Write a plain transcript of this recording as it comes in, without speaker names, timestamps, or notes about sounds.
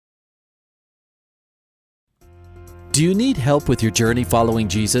Do you need help with your journey following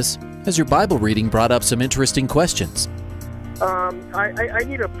Jesus? Has your Bible reading brought up some interesting questions? I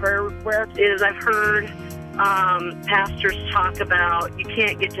need a prayer request. I've heard pastors talk about you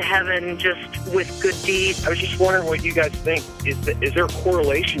can't get to heaven just with good deeds. I was just wondering what you guys think. Is there a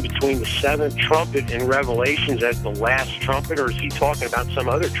correlation between the seventh trumpet in Revelations as the last trumpet, or is he talking about some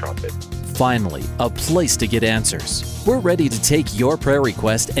other trumpet? Finally, a place to get answers. We're ready to take your prayer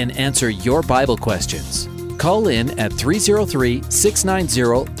request and answer your Bible questions. Call in at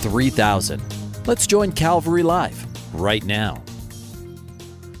 303-690-3000. Let's join Calvary Live right now.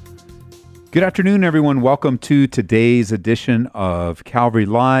 Good afternoon, everyone. Welcome to today's edition of Calvary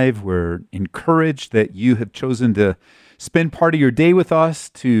Live. We're encouraged that you have chosen to spend part of your day with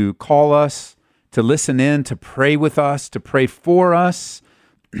us, to call us, to listen in, to pray with us, to pray for us.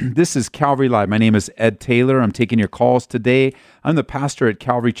 This is Calvary Live. My name is Ed Taylor. I'm taking your calls today. I'm the pastor at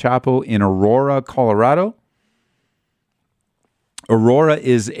Calvary Chapel in Aurora, Colorado. Aurora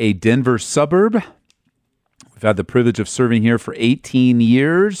is a Denver suburb. We've had the privilege of serving here for 18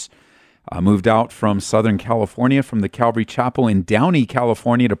 years. I moved out from Southern California, from the Calvary Chapel in Downey,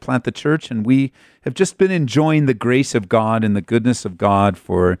 California, to plant the church, and we have just been enjoying the grace of God and the goodness of God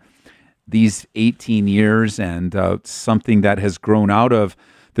for these 18 years, and something that has grown out of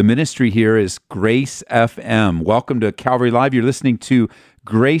the ministry here is Grace FM. Welcome to Calvary Live. You're listening to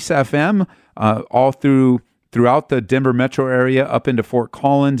Grace FM all throughout the Denver metro area, up into Fort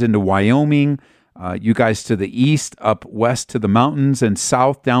Collins, into Wyoming, you guys to the east, up west to the mountains, and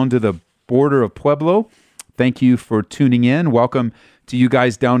south down to the border of Pueblo. Thank you for tuning in. Welcome to you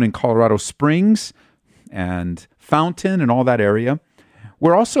guys down in Colorado Springs and Fountain and all that area.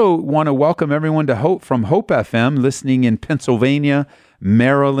 We also want to welcome everyone to Hope from Hope FM, listening in Pennsylvania,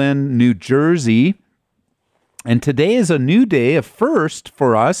 Maryland, New Jersey. And today is a new day, a first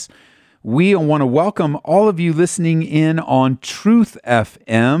for us. We want to welcome all of you listening in on Truth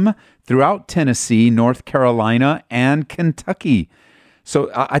FM throughout Tennessee, North Carolina, and Kentucky.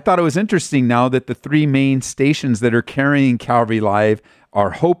 So I thought it was interesting now that the three main stations that are carrying Calvary Live are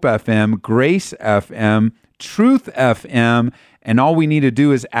Hope FM, Grace FM, Truth FM, and all we need to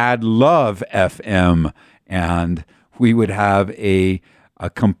do is add Love FM, and we would have a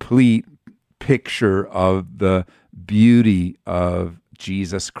complete picture of the beauty of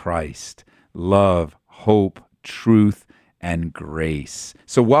Jesus Christ, love, hope, truth, and grace.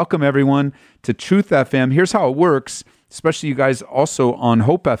 So welcome everyone to Truth FM. Here's how it works, especially you guys also on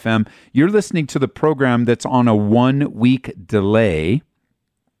Hope FM. You're listening to the program that's on a 1 week delay.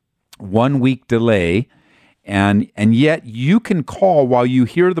 1 week delay. And yet you can call while you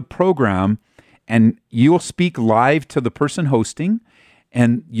hear the program, and you'll speak live to the person hosting,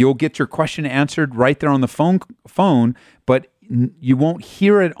 and you'll get your question answered right there on the phone, but you won't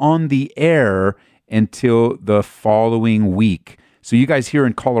hear it on the air until the following week. So you guys here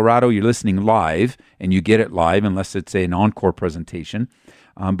in Colorado, you're listening live, and you get it live unless it's an encore presentation.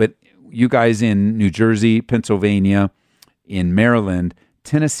 But you guys in New Jersey, Pennsylvania, in Maryland,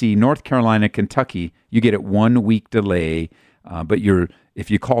 Tennessee, North Carolina, Kentucky, you get it 1 week delay. But if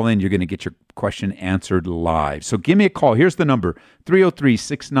you call in, you're going to get your question answered live. So give me a call. Here's the number,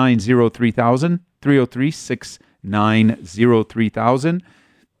 303-690-3000, 303-690-3000.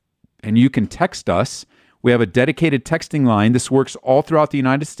 And you can text us. We have a dedicated texting line. This works all throughout the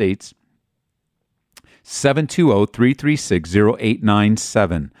United States.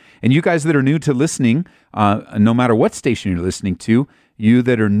 720-336-0897. And you guys that are new to listening, no matter what station you're listening to, you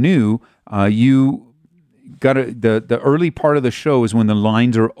that are new, you got the early part of the show is when the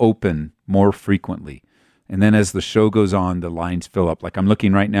lines are open more frequently. And then as the show goes on, the lines fill up. Like I'm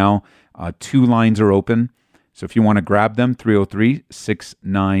looking right now, 2 lines are open. So if you want to grab them,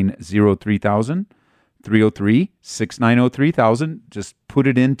 303-690-3000, 303-690-3000, just put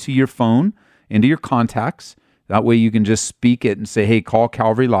it into your phone, into your contacts. That way you can just speak it and say, hey, call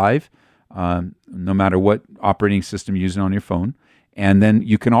Calvary Live, no matter what operating system you're using on your phone. And then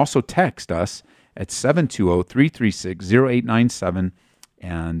you can also text us at 720-336-0897.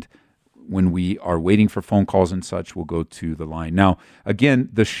 And when we are waiting for phone calls and such, we'll go to the line. Now, again,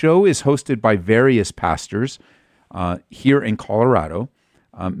 the show is hosted by various pastors here in Colorado,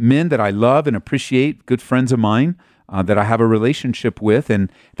 men that I love and appreciate, good friends of mine that I have a relationship with,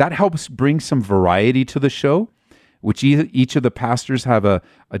 and that helps bring some variety to the show, which each of the pastors have a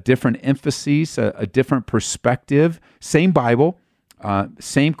different emphasis, a different perspective, same Bible,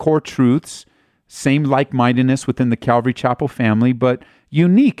 same core truths, same like-mindedness within the Calvary Chapel family, but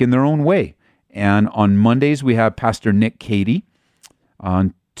unique in their own way. And on Mondays, we have Pastor Nick Cady.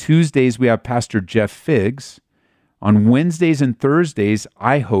 On Tuesdays, we have Pastor Jeff Figs. On Wednesdays and Thursdays,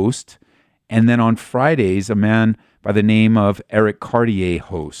 I host. And then on Fridays, a man by the name of Eric Cartier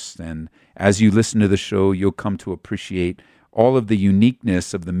hosts. And as you listen to the show, you'll come to appreciate all of the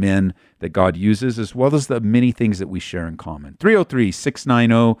uniqueness of the men that God uses, as well as the many things that we share in common.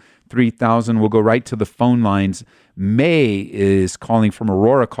 303-690-3000. We'll go right to the phone lines. May is calling from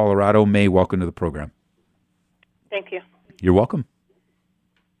Aurora, Colorado. May, welcome to the program. Thank you. You're welcome.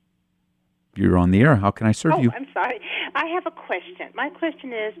 You're on the air. How can I serve you? I'm sorry. I have a question. My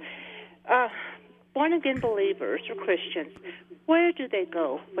question is, born-again believers or Christians, where do they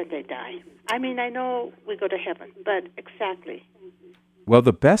go when they die? I mean, I know we go to heaven, but exactly. Well,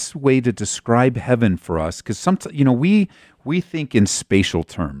 the best way to describe heaven for us, because sometimes, we think in spatial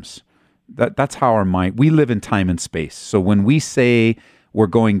terms. That's how our mind, we live in time and space. So when we say we're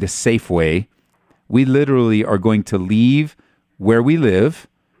going to Safeway, we literally are going to leave where we live,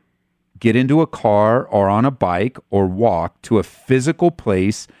 get into a car or on a bike or walk to a physical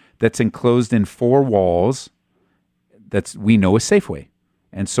place that's enclosed in four walls that's we know is Safeway.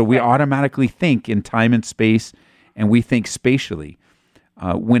 And so we automatically think in time and space, and we think spatially.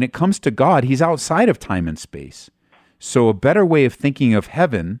 When it comes to God, he's outside of time and space. So a better way of thinking of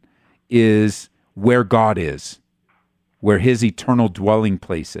heaven is where God is, where his eternal dwelling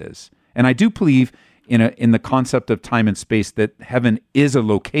place is. And I do believe in the concept of time and space that heaven is a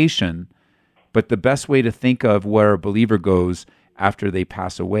location, but the best way to think of where a believer goes after they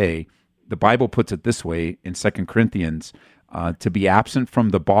pass away, the Bible puts it this way in 2 Corinthians, to be absent from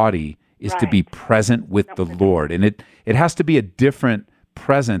the body is to be present with the Lord. And it has to be a different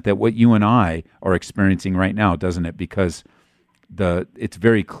present than what you and I are experiencing right now, doesn't it? Because it's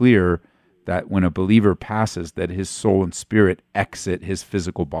very clear that when a believer passes, that his soul and spirit exit his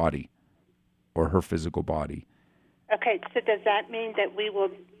physical body or her physical body. Okay, so does that mean that we will,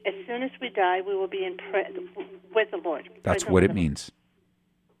 as soon as we die, we will be with the Lord? That's what it means.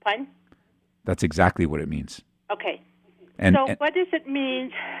 Pardon? That's exactly what it means. Okay. And what does it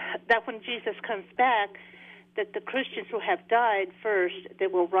mean that when Jesus comes back, that the Christians who have died first, they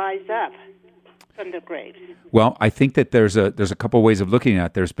will rise up from their graves? Well, I think that there's a couple ways of looking at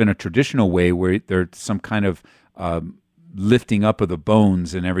it. There's been a traditional way where there's some kind of lifting up of the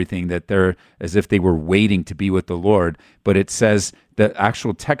bones and everything, that they're as if they were waiting to be with the Lord. But it says, the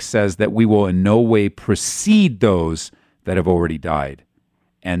actual text says that we will in no way precede those that have already died.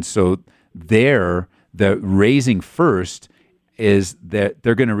 And so the raising first is that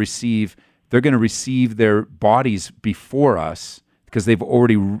they're going to receive their bodies before us, because they're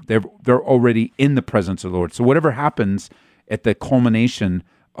already in the presence of the Lord. So whatever happens at the culmination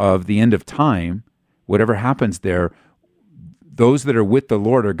of the end of time, whatever happens there, those that are with the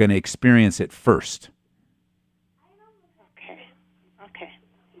Lord are going to experience it first.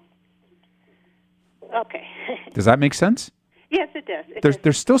 Okay. Does that make sense? Yes, it does.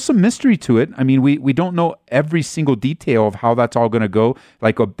 There's still some mystery to it. I mean, we don't know every single detail of how that's all going to go.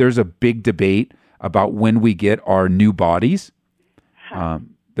 Like there's a big debate about when we get our new bodies.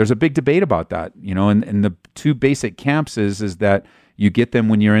 There's a big debate about that, and the two basic camps is that you get them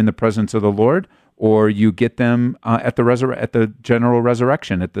when you're in the presence of the Lord, or you get them at the general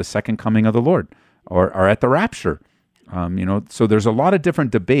resurrection, at the second coming of the Lord, or at the rapture. So there's a lot of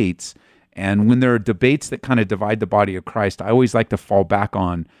different debates. And when there are debates that kind of divide the body of Christ, I always like to fall back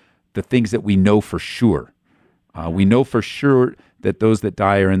on the things that we know for sure. We know for sure that those that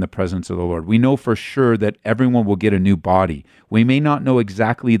die are in the presence of the Lord. We know for sure that everyone will get a new body. We may not know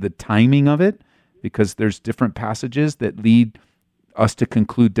exactly the timing of it, because there's different passages that lead us to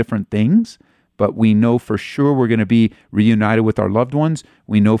conclude different things, but we know for sure we're going to be reunited with our loved ones.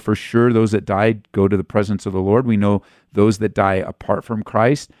 We know for sure those that died go to the presence of the Lord. We know those that die apart from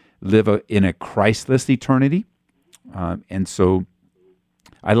Christ live in a Christless eternity. And so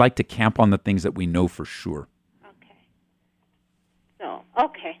I like to camp on the things that we know for sure.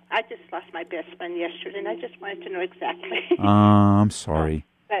 Okay. I just lost my best friend yesterday, and I just wanted to know exactly. I'm sorry.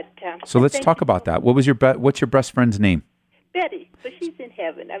 So let's talk about that. What's your best friend's name? Betty, but she's in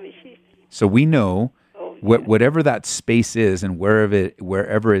heaven. I mean, she's... So we know whatever that space is and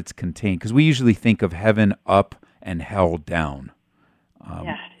wherever it's contained, because we usually think of heaven up and hell down.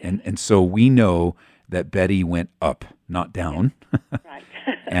 And so we know that Betty went up, not down. Right.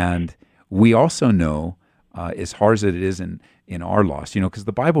 And we also know, as hard as it is in our loss, because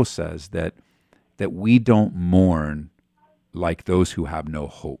the Bible says that we don't mourn like those who have no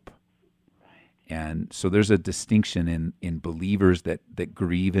hope. And so there's a distinction in believers that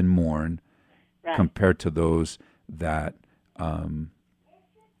grieve and mourn, compared to those that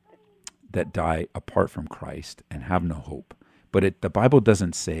die apart from Christ and have no hope. But the Bible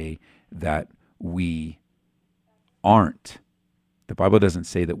doesn't say that we aren't. The Bible doesn't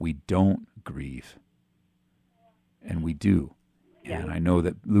say that we don't grieve. and we do. Yeah. And I know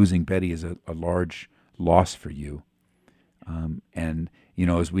that losing Betty is a large loss for you. And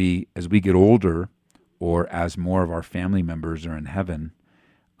as we get older, or as more of our family members are in heaven,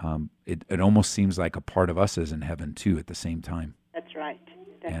 it almost seems like a part of us is in heaven too at the same time. That's right.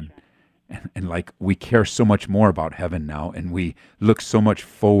 And like we care so much more about heaven now, and we look so much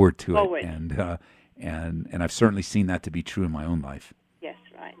forward to it. And I've certainly seen that to be true in my own life. Yes,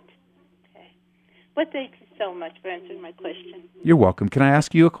 right. Okay. Well, thank you so much for answering my question. You're welcome. Can I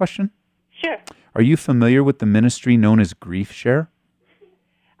ask you a question? Sure. Are you familiar with the ministry known as Grief Share?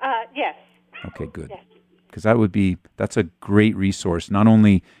 Yes. Okay, good. Yes. Because that's a great resource. Not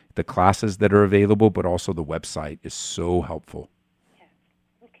only the classes that are available, but also the website is so helpful.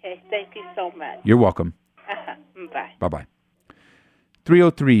 Okay, thank you so much. You're welcome. Bye. Bye-bye.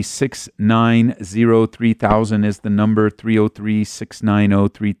 303-690-3000 is the number,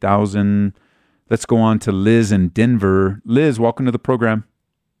 303-690-3000. Let's go on to Liz in Denver. Liz, welcome to the program.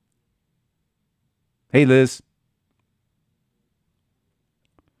 Hey, Liz.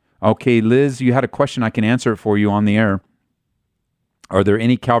 Okay, Liz, you had a question. I can answer it for you on the air. Are there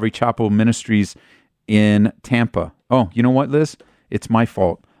any Calvary Chapel ministries in Tampa? Oh, you know what, Liz? It's my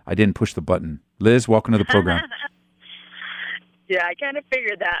fault. I didn't push the button. Liz, welcome to the program. Yeah, I kind of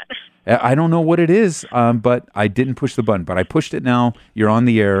figured that. I don't know what it is, but I didn't push the button. But I pushed it now. You're on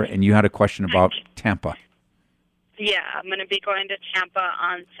the air, and you had a question about Tampa. Yeah, I'm going to be going to Tampa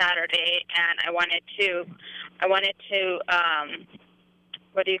on Saturday, and I wanted to,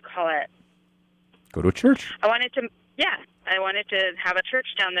 what do you call it? Go to a church. I wanted to have a church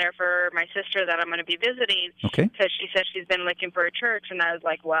down there for my sister that I'm going to be visiting. Okay. Because she said she's been looking for a church, and I was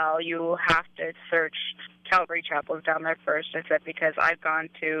like, well, you have to search Calvary Chapels down there first. I said, because I've gone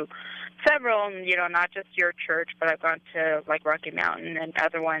to several, not just your church, but I've gone to like Rocky Mountain and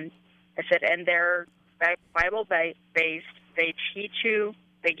other ones. I said, and they're Bible-based. They teach you,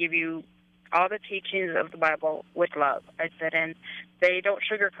 they give you all the teachings of the Bible with love. I said, and they don't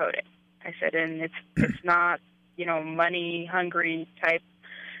sugarcoat it. I said, and it's not, money hungry type,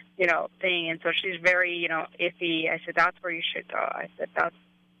 thing. And so she's very, iffy. I said, that's where you should go. I said,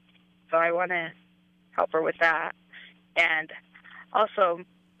 so I want to help her with that. And also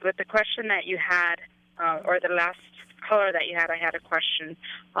with the question that you had, or the last caller that you had, I had a question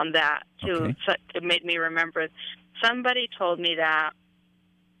on that too. Okay. So it made me remember. Somebody told me that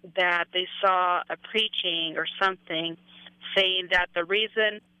they saw a preaching or something saying that the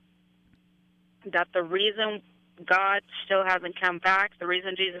reason God still hasn't come back, the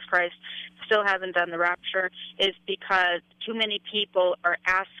reason Jesus Christ still hasn't done the rapture, is because too many people are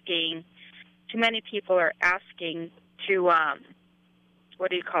asking to what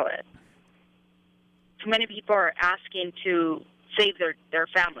do you call it? Too many people are asking to save their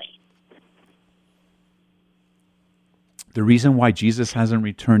family. The reason why Jesus hasn't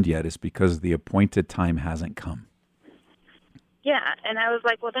returned yet is because the appointed time hasn't come. Yeah, and I was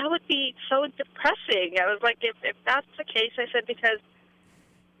like, well, that would be so depressing. I was like, if that's the case, I said, because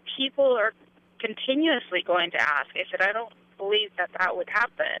people are continuously going to ask. I said, I don't believe that would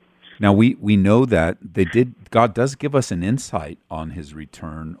happen. Now, we know that God does give us an insight on his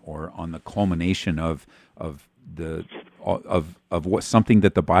return, or on the culmination of what something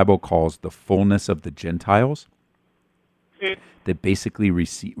that the Bible calls the fullness of the Gentiles. Mm-hmm. That basically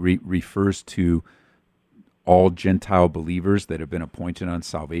refers to all Gentile believers that have been appointed on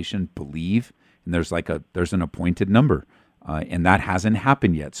salvation believe, and there's an appointed number, and that hasn't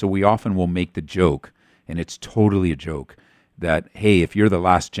happened yet. So we often will make the joke, and it's totally a joke, that hey, if you're the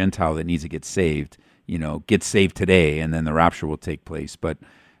last Gentile that needs to get saved today, and then the rapture will take place. But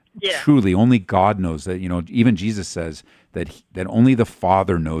truly, only God knows that. Even Jesus says that only the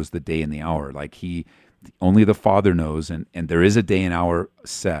Father knows the day and the hour. Only the Father knows, and there is a day and hour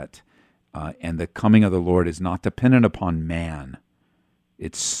set. And the coming of the Lord is not dependent upon man.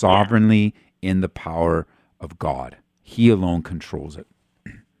 It's sovereignly in the power of God. He alone controls it.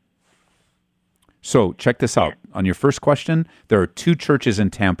 So check this out. On your first question, there are two churches in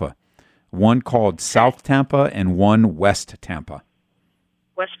Tampa. One called South Tampa and one West Tampa.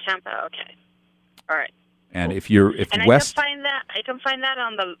 West Tampa, okay. All right. And I can find that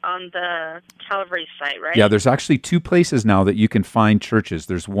on the Calvary site, right? Yeah, there's actually two places now that you can find churches.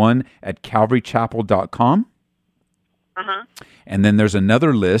 There's one at calvarychapel.com. Uh-huh. And then there's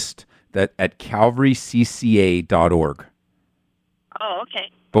another list that at calvarycca.org. Oh,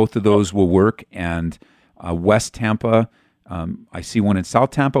 okay. Both of those will work. And West Tampa, I see one in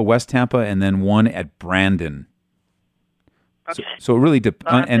South Tampa, West Tampa, and then one at Brandon. Okay. So it really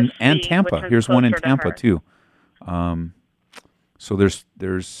depends. And Tampa. Here's one in Tampa too. So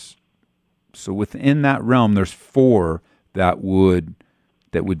there's within that realm, there's 4 that would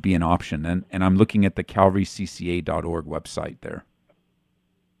be an option. And I'm looking at the CalvaryCCA.org website there.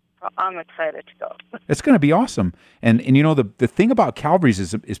 I'm excited to go. It's going to be awesome. And you know, the thing about Calvary's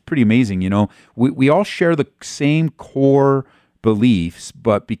is pretty amazing. You know, we all share the same core beliefs,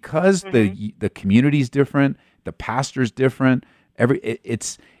 but because the community's different, the pastor's different,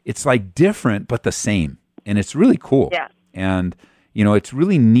 it's like different but the same. And it's really cool. Yeah. And you know, it's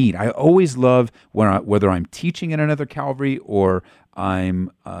really neat. I always love whether I'm teaching in another Calvary or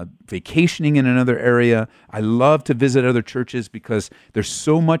I'm vacationing in another area. I love to visit other churches because there's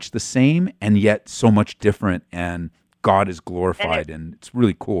so much the same and yet so much different, and God is glorified, and it's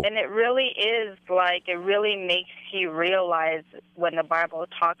really cool. And it really is like, it really makes you realize when the Bible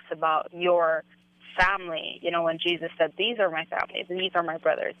talks about your family, you know, when Jesus said, these are my family, these are my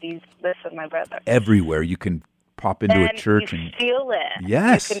brothers, this is my brother. Everywhere you can pop into a church and feel it.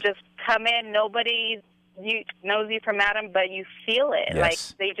 Yes. You can just come in, nobody knows you from Adam, but you feel it. Yes. Like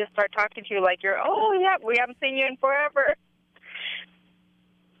they just start talking to you like you're, oh yeah, we haven't seen you in forever.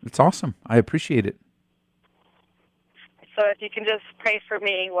 It's awesome. I appreciate it. So if you can just pray for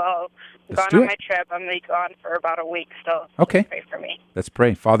me while I'm Let's gone do on it. my trip. I'm going to be gone for about a week still. Okay. Pray for me. Let's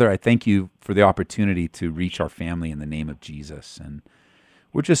pray. Father, I thank you for the opportunity to reach our family in the name of Jesus. And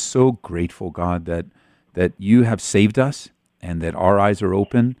we're just so grateful, God, that you have saved us and that our eyes are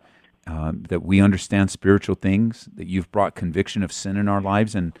open, that we understand spiritual things, that you've brought conviction of sin in our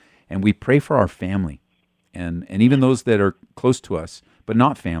lives. And we pray for our family and even those that are close to us, but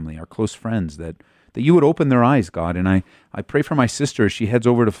not family, our close friends, that you would open their eyes, God. And I pray for my sister as she heads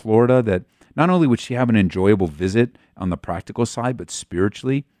over to Florida, that not only would she have an enjoyable visit on the practical side, but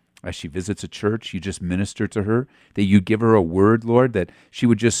spiritually, as she visits a church, you just minister to her, that you give her a word, Lord, that she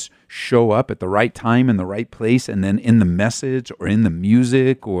would just show up at the right time in the right place, and then in the message or in the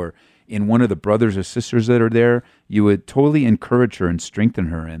music or in one of the brothers or sisters that are there, you would totally encourage her and strengthen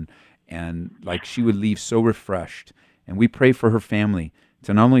her, and like she would leave so refreshed. And we pray for her family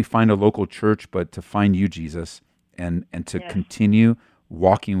to not only find a local church, but to find you, Jesus, and to continue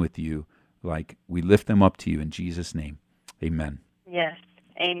walking with you. Like we lift them up to you in Jesus' name. Amen. Yes.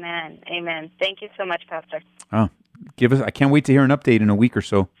 Amen. Amen. Thank you so much, Pastor. Oh, I can't wait to hear an update in a week or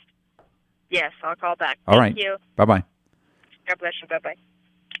so. Yes, I'll call back. All right. Thank you. Bye-bye. God bless you. Bye-bye.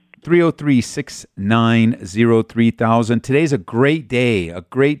 303-690-3000. Today's a great day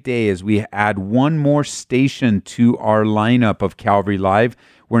as we add one more station to our lineup of Calvary Live.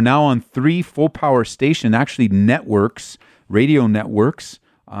 We're now on 3 full-power station, actually networks, radio networks,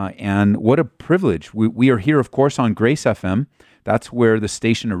 and what a privilege. We are here, of course, on Grace FM. That's where the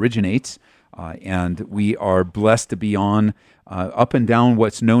station originates, and we are blessed to be on up and down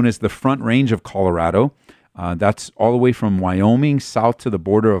what's known as the Front Range of Colorado. That's all the way from Wyoming south to the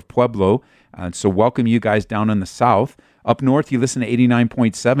border of Pueblo. So welcome you guys down in the south. Up north, you listen to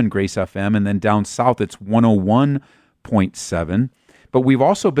 89.7 Grace FM, and then down south, it's 101.7. But we've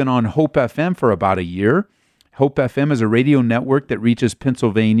also been on Hope FM for about a year. Hope FM is a radio network that reaches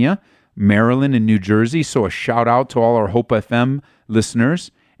Pennsylvania, Maryland, and New Jersey. So a shout out to all our Hope FM listeners.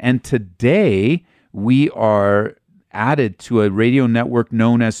 And today, we are added to a radio network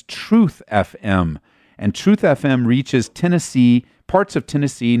known as Truth FM. And Truth FM reaches Tennessee, parts of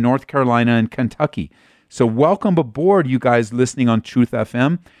Tennessee, North Carolina, and Kentucky. So welcome aboard, you guys listening on Truth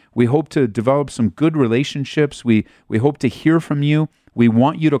FM. We hope to develop some good relationships. We hope to hear from you. We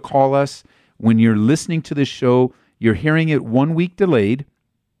want you to call us. When you're listening to this show, you're hearing it 1 week delayed.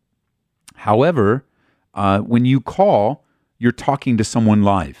 However, when you call, you're talking to someone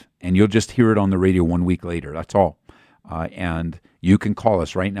live, and you'll just hear it on the radio 1 week later. That's all. And you can call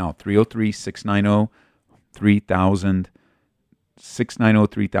us right now, 303-690-3000, 690-3000,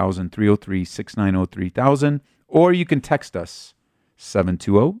 303-690-3000, or you can text us,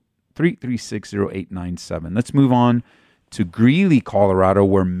 720-336-0897. Let's move on to Greeley, Colorado,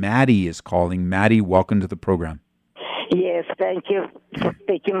 where Maddie is calling. Maddie, welcome to the program. Yes, thank you for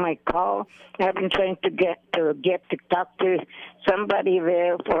taking my call. I've been trying to get to talk to somebody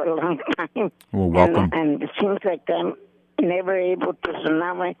there for a long time. Well, welcome. And it seems like I'm never able to. So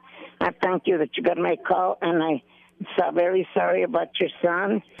now I thank you that you got my call, and I'm so very sorry about your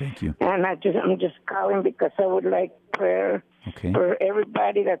son. Thank you. And I'm just calling because I would like prayer for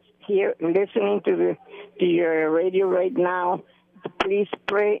everybody that's here listening to your radio right now. Please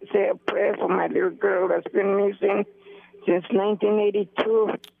say a prayer for my little girl that's been missing since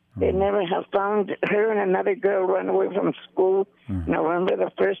 1982. They never have found her, and another girl run away from school November the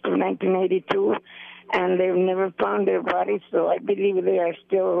 1st of 1982. and they've never found their bodies, so I believe they are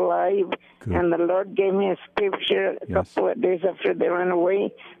still alive. Good. And the Lord gave me a scripture a couple of days after they ran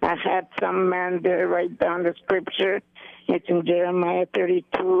away. I had some man there write down the scripture. It's in Jeremiah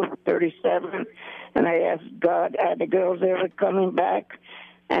 32:37. And I asked God, are the girls ever coming back?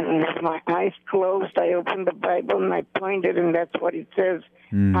 And with my eyes closed, I opened the Bible and I pointed, and that's what it says.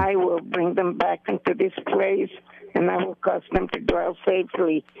 I will bring them back into this place, and I will cause them to dwell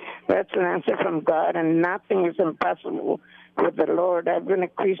safely. That's an answer from God, and nothing is impossible with the Lord. I've been a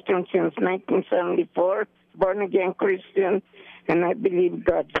Christian since 1974, born-again Christian, and I believe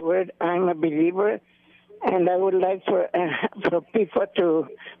God's word. I'm a believer, and I would like for people to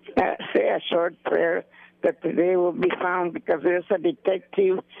say a short prayer that today will be found, because there's a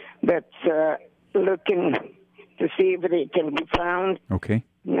detective that's looking to see if they can be found. Okay.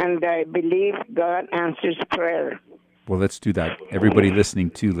 And I believe God answers prayer. Well, let's do that. Everybody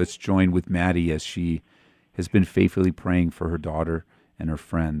listening, too, let's join with Maddie as she has been faithfully praying for her daughter and her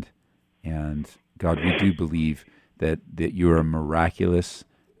friend. And, God, we do believe that you are a miraculous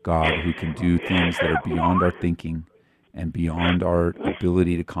God who can do things that are beyond our thinking and beyond our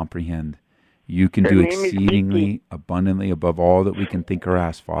ability to comprehend. You can do exceedingly abundantly above all that we can think or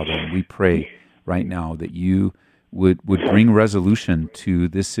ask, Father. And we pray right now that you would bring resolution to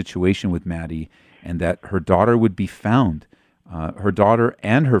this situation with Maddie, and that her daughter would be found, her daughter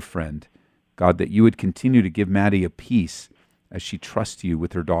and her friend. God, that you would continue to give Maddie a peace as she trusts you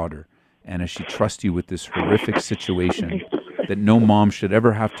with her daughter, and as she trusts you with this horrific situation that no mom should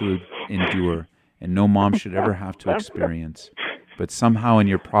ever have to endure, and no mom should ever have to experience. But somehow in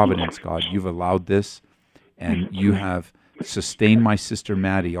your providence, God, you've allowed this, and you have sustained my sister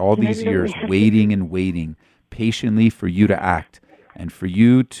Maddie all these years, waiting and waiting patiently for you to act and for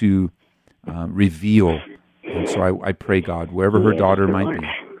you to reveal. And so I pray, God, wherever her daughter might be,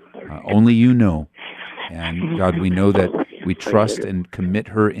 only you know. And God, we know that we trust and commit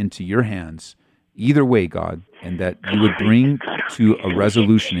her into your hands either way, God, and that you would bring to a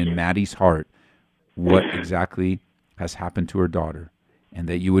resolution in Maddie's heart what exactly has happened to her daughter, and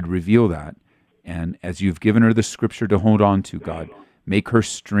that you would reveal that. And as you've given her the scripture to hold on to, God, make her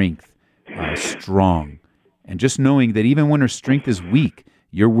strength strong. And just knowing that even when her strength is weak,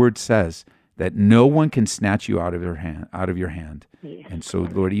 your word says that no one can snatch you out of your hand. And so,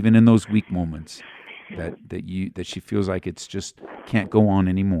 Lord, even in those weak moments that she feels like it's just can't go on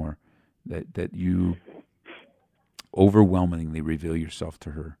anymore, that you overwhelmingly reveal yourself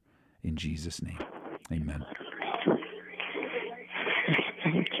to her. In Jesus' name, amen.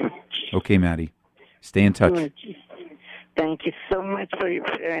 Okay, Maddie, stay in touch. Thank you so much for your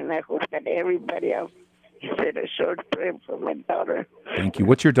prayer, and I hope that everybody else said a short prayer for my daughter. Thank you.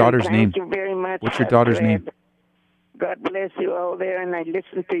 What's your daughter's name? Thank you very much. What's your daughter's name? God bless you all there, and I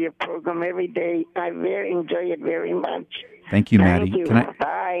listen to your program every day. I very enjoy it very much. Thank you, Maddie. Thank you.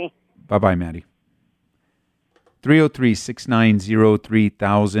 Bye. Bye-bye, Maddie.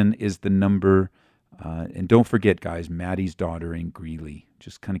 303-690-3000 is the number. And don't forget, guys, Maddie's daughter in Greeley.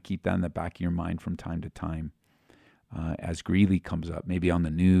 Just kind of keep that in the back of your mind from time to time. As Greeley comes up, maybe on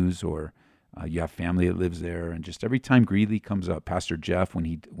the news, or you have family that lives there. And just every time Greeley comes up, Pastor Jeff, when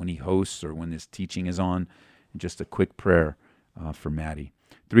he hosts or when this teaching is on, just a quick prayer for Maddie.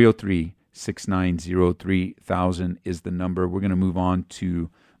 303-690-3000 is the number. We're going to move on to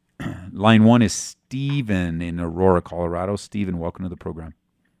line one is Stephen in Aurora, Colorado. Stephen, welcome to the program.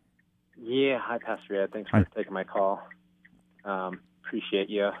 Yeah, hi, Pastor Ed. Thanks for taking my call. Appreciate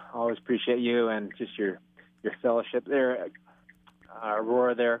you. Always appreciate you and just your fellowship there,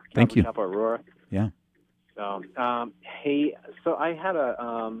 Aurora there. Thank you. Aurora. Yeah. So, hey, so I had a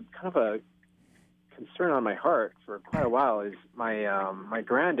kind of a concern on my heart for quite a while. Is my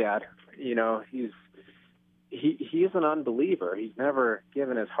granddad? You know, he's an unbeliever. He's never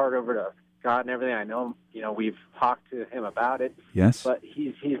given his heart over to God and everything. I know, you know, we've talked to him about it. Yes. But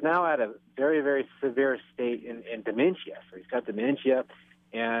he's now at a very, very severe state in dementia. So he's got dementia,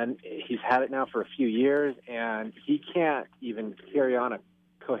 and he's had it now for a few years, and he can't even carry on a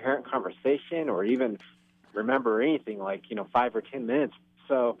coherent conversation or even remember anything like, 5 or 10 minutes.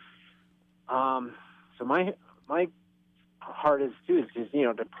 So, so my heart is too,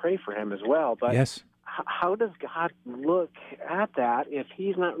 to pray for him as well. But yes. How does God look at that if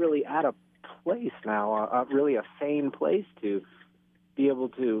he's not really at a place now, really a sane place to be able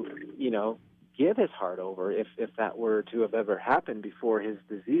to, give his heart over if that were to have ever happened before his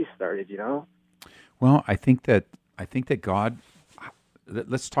disease started, Well, I think that God,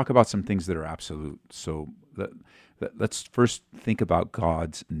 let's talk about some things that are absolute. So let's first think about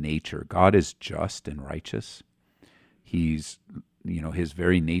God's nature. God is just and righteous. He's, his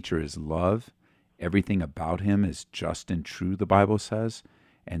very nature is love. Everything about him is just and true, the Bible says.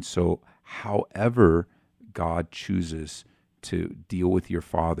 And so however God chooses to deal with your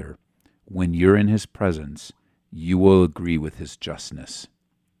father, when you're in his presence, you will agree with his justness,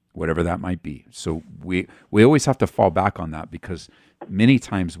 whatever that might be. So we always have to fall back on that, because many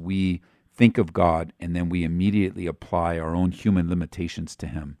times we think of God and then we immediately apply our own human limitations to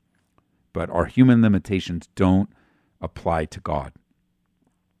him. But our human limitations don't apply to God.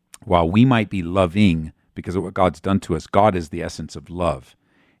 While we might be loving because of what God's done to us, God is the essence of love.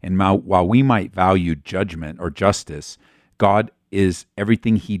 And while we might value judgment or justice, God is,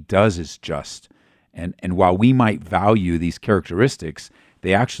 everything he does is just. And while we might value these characteristics,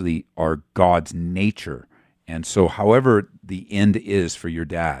 they actually are God's nature. And so however the end is for your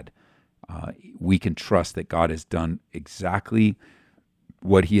dad, we can trust that God has done exactly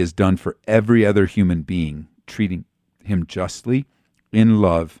what he has done for every other human being, treating him justly, in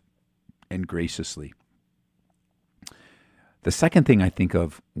love, and graciously. The second thing I think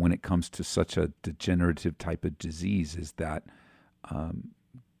of when it comes to such a degenerative type of disease is that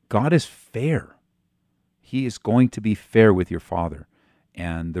God is fair. He is going to be fair with your father.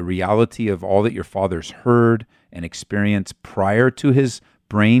 And the reality of all that your father's heard and experienced prior to his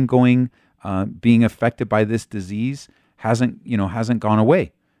brain being affected by this disease hasn't gone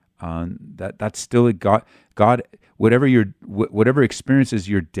away. That's still a God. Whatever experiences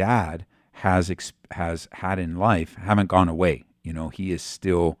your dad has had in life haven't gone away. He is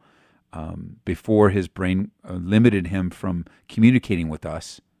still, before his brain limited him from communicating with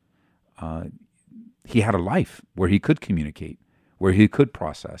us, he had a life where he could communicate, where he could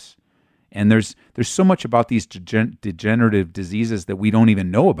process. And there's so much about these degenerative diseases that we don't even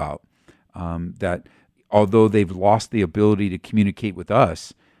know about, that although they've lost the ability to communicate with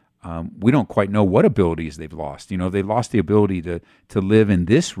us, we don't quite know what abilities they've lost. They lost the ability to live in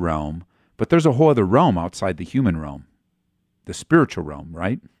this realm, but there's a whole other realm outside the human realm, the spiritual realm,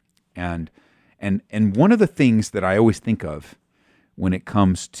 right? And one of the things that I always think of when it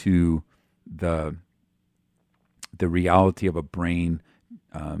comes to the reality of a brain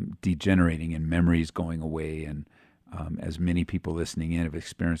degenerating and memories going away, and as many people listening in have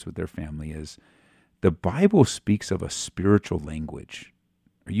experienced with their family, is the Bible speaks of a spiritual language.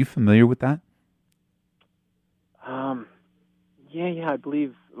 Are you familiar with that? Yeah, I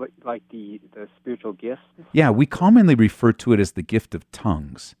believe like the spiritual gifts. Yeah, we commonly refer to it as the gift of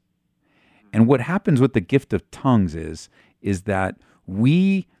tongues. And what happens with the gift of tongues is that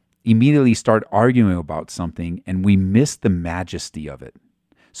we immediately start arguing about something and we miss the majesty of it.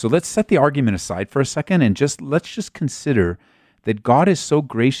 So let's set the argument aside for a second and let's just consider that God is so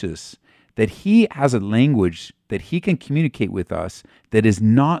gracious that he has a language that he can communicate with us that is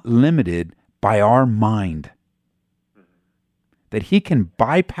not limited by our mind. That he can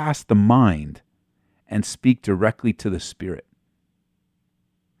bypass the mind and speak directly to the spirit.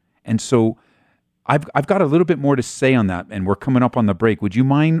 And so I've got a little bit more to say on that, and we're coming up on the break. Would you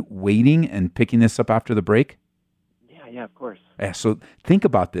mind waiting and picking this up after the break? Yeah, of course. Yeah, so think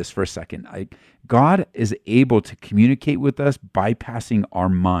about this for a second. God is able to communicate with us bypassing our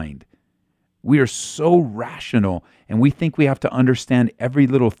mind. We are so rational, and we think we have to understand every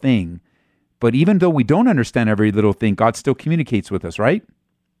little thing. But even though we don't understand every little thing, God still communicates with us, right?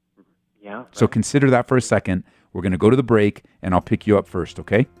 Yeah. Right. So consider that for a second. We're going to go to the break, and I'll pick you up first,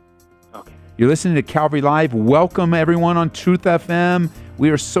 okay? Okay. You're listening to Calvary Live. Welcome, everyone, on Truth FM. We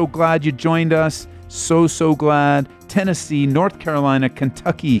are so glad you joined us. So glad. Tennessee, North Carolina,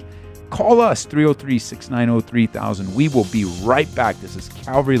 Kentucky. Call us, 303-690-3000. We will be right back. This is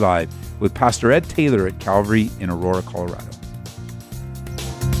Calvary Live with Pastor Ed Taylor at Calvary in Aurora, Colorado.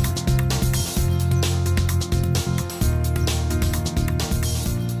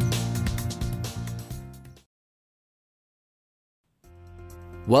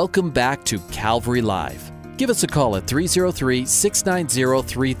 Welcome back to Calvary Live. Give us a call at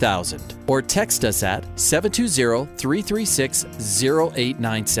 303-690-3000 or text us at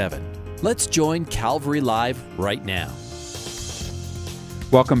 720-336-0897. Let's join Calvary Live right now.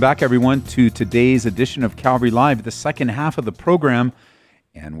 Welcome back, everyone, to today's edition of Calvary Live, the second half of the program.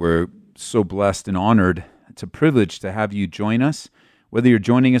 And we're so blessed and honored. It's a privilege to have you join us, whether you're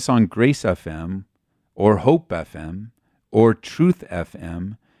joining us on Grace FM or Hope FM or Truth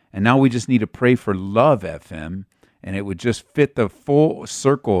FM. And now we just need to pray for Love FM, and it would just fit the full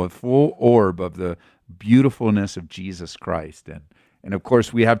circle, a full orb of the beautifulness of Jesus Christ. And of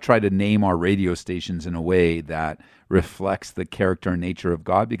course, we have tried to name our radio stations in a way that reflects the character and nature of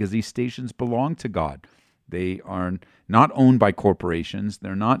God, because these stations belong to God. They are not owned by corporations.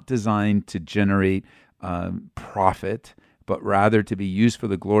 They're not designed to generate profit, but rather to be used for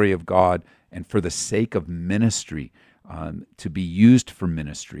the glory of God and for the sake of ministry, to be used for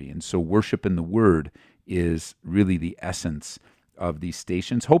ministry. And so worship in the Word is really the essence of these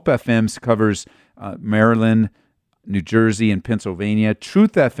stations. Hope FM covers Maryland, New Jersey, and Pennsylvania.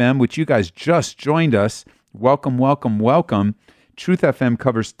 Truth FM, which you guys just joined us, welcome, welcome, welcome. Truth FM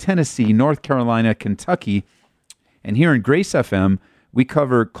covers Tennessee, North Carolina, Kentucky. And here in Grace FM, we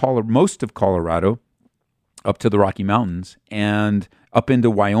cover most of Colorado, up to the Rocky Mountains, and up into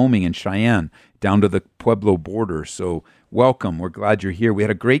Wyoming and Cheyenne, down to the Pueblo border. So welcome. We're glad you're here. We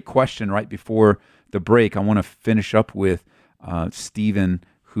had a great question right before the break. I want to finish up with Stephen,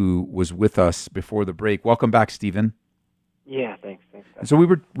 who was with us before the break. Welcome back, Stephen. Yeah, thanks. And so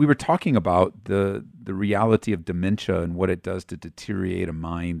we were talking about the reality of dementia and what it does to deteriorate a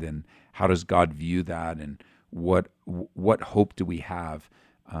mind, and how does God view that, and what hope do we have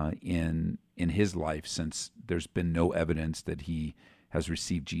in his life, since there's been no evidence that he has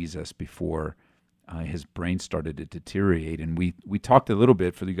received Jesus before his brain started to deteriorate. And we talked a little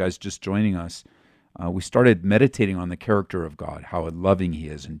bit, for you guys just joining us, we started meditating on the character of God, how loving he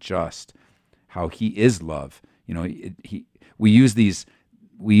is and just, how he is love. You know, we use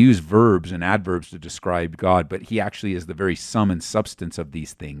verbs and adverbs to describe God, but he actually is the very sum and substance of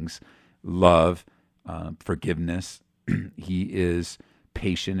these things: love, forgiveness. He is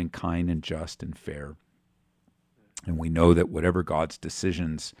patient and kind and just and fair. And we know that whatever God's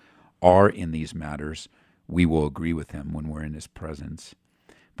decisions are in these matters, we will agree with him when we're in his presence.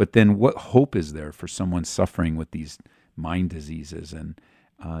 But then what hope is there for someone suffering with these mind diseases and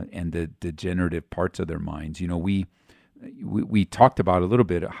the degenerative parts of their minds? You know, we talked about a little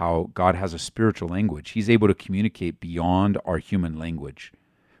bit how God has a spiritual language. He's able to communicate beyond our human language.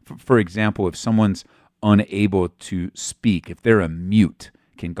 For example, if someone's unable to speak, if they're a mute,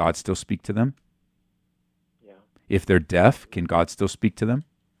 can God still speak to them? Yeah. If they're deaf, can God still speak to them?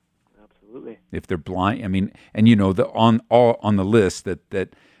 Absolutely. If they're blind, I mean, and you know, on the list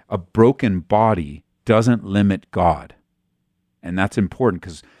that a broken body doesn't limit God. And that's important,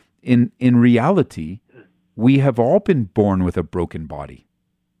 because in reality, we have all been born with a broken body,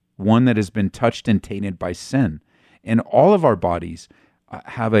 one that has been touched and tainted by sin. And all of our bodies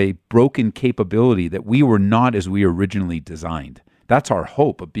have a broken capability that we were not as we originally designed. That's our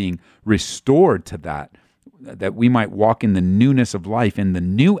hope, of being restored to that we might walk in the newness of life, in the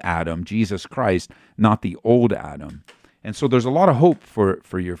new Adam, Jesus Christ, not the old Adam. And so there's a lot of hope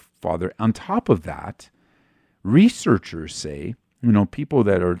for your father. On top of that, researchers say, you know, people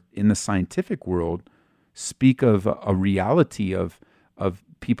that are in the scientific world speak of a reality of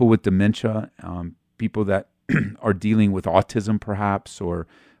people with dementia, people that are dealing with autism perhaps, or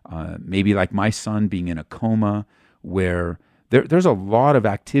maybe like my son being in a coma, where there's a lot of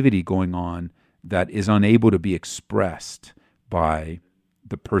activity going on that is unable to be expressed by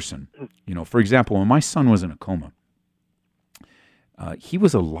the person. You know, for example, when my son was in a coma, he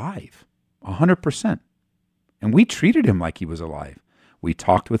was alive 100%. And we treated him like he was alive. We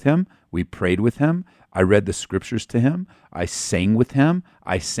talked with him. We prayed with him. I read the scriptures to him. I sang with him.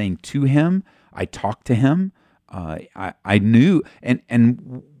 I sang to him. I talked to him. I knew,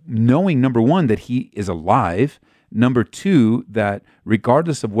 and knowing, number one, that he is alive. Number two, that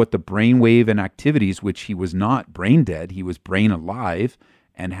regardless of what the brainwave and activities, which he was not brain dead, he was brain alive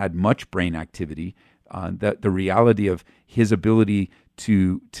and had much brain activity, that the reality of his ability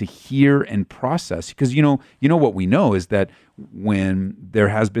to hear and process. Because you know what we know is that when there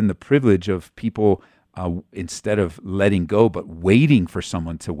has been the privilege of people, instead of letting go but waiting for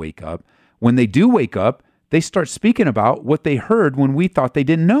someone to wake up, when they do wake up, they start speaking about what they heard when we thought they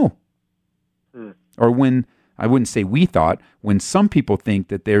didn't know. Or when, I wouldn't say we thought, when some people think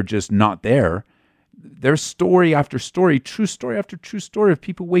that they're just not there. There's story after story, true story after true story of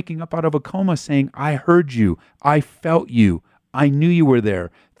people waking up out of a coma saying, I heard you, I felt you, I knew you were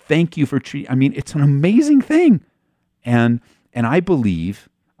there. Thank you for treating. I mean, it's an amazing thing. And I believe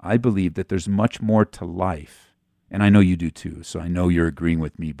that there's much more to life. And I know you do too, so I know you're agreeing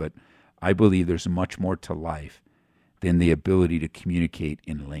with me, but I believe there's much more to life than the ability to communicate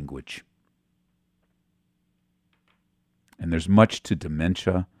in language. And there's much to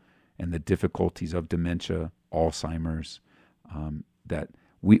dementia and the difficulties of dementia, Alzheimer's, that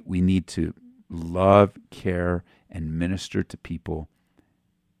we need to love, care, and minister to people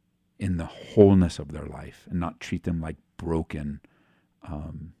in the wholeness of their life and not treat them like broken,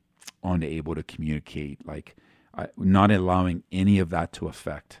 unable to communicate, not allowing any of that to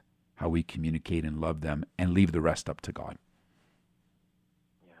affect how we communicate and love them, and leave the rest up to God.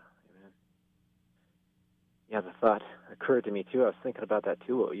 Yeah, amen. Yeah, the thought occurred to me too. I was thinking about that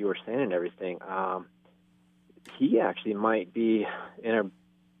too, what you were saying and everything. he actually might be in a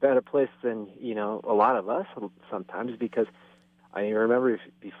better place than, a lot of us sometimes, because I remember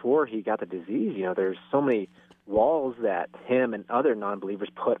before he got the disease, there's so many walls that him and other non-believers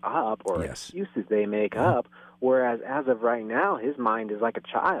put up, or excuses they make up, whereas as of right now, his mind is like a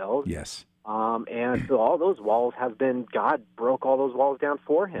child. Yes. And so all those walls have been, God broke all those walls down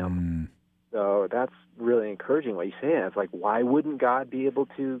for him. So that's really encouraging what you say. It's like, why wouldn't God be able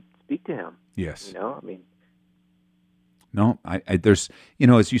to speak to him? Yes. No, there's,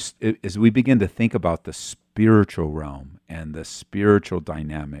 as we begin to think about the spiritual realm and the spiritual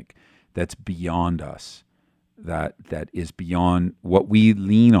dynamic that's beyond us, that is beyond what we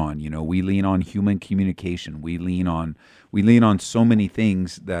lean on. We lean on human communication. We lean on so many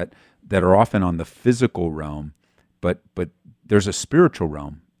things that are often on the physical realm, but there's a spiritual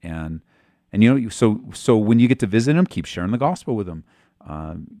realm, and so when you get to visit him, keep sharing the gospel with him.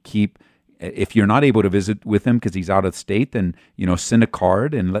 If you're not able to visit with him because he's out of state, then send a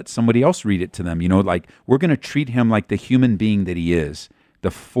card and let somebody else read it to them. Like, we're going to treat him like the human being that he is, the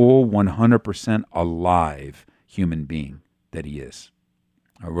full 100% alive human being that he is.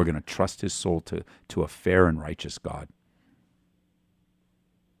 We're going to trust his soul to a fair and righteous God.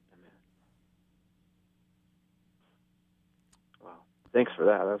 Wow, thanks for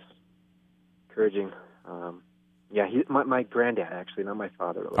that. That's encouraging. He's my granddad, actually, not my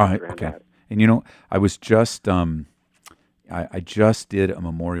father. All right, granddad. okay. And I was just I just did a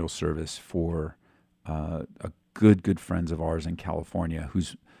memorial service for a good friends of ours in California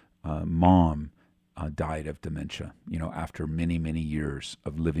whose mom died of dementia. After many years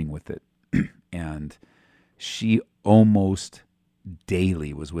of living with it, and she almost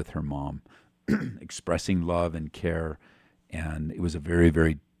daily was with her mom, expressing love and care, and it was a very,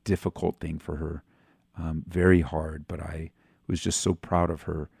 very difficult thing for her. Very hard, but I was just so proud of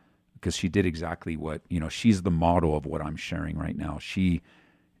her because she did exactly what, she's the model of what I'm sharing right now. She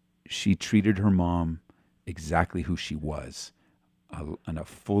treated her mom exactly who she was, a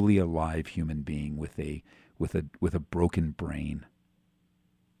fully alive human being with a broken brain.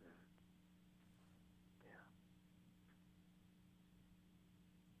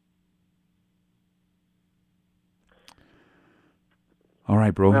 All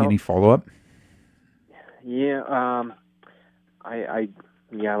right, bro. Any follow-up? Yeah, I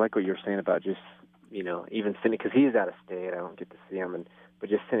like what you're saying about just, even sending, because he's out of state, I don't get to see him, but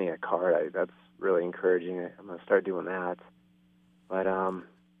just sending a card, that's really encouraging. I'm going to start doing that. But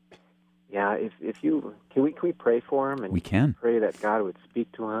if you can we pray for him, and we can pray that God would speak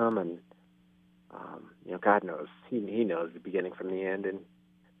to him, and God knows, he knows the beginning from the end, and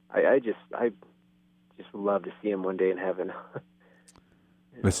I just would love to see him one day in heaven.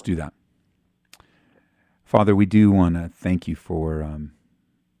 Let's do that. Father, we do want to thank you for,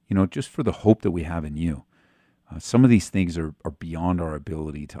 just for the hope that we have in you. Some of these things are beyond our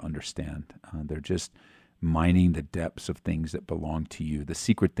ability to understand. They're just mining the depths of things that belong to you. The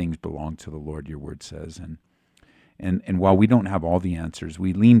secret things belong to the Lord, your word says. And while we don't have all the answers,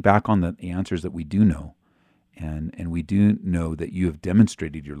 we lean back on the answers that we do know. And we do know that you have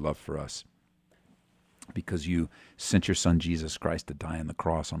demonstrated your love for us because you sent your son, Jesus Christ, to die on the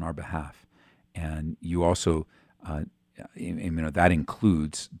cross on our behalf. And you also, that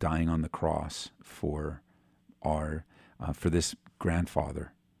includes dying on the cross for this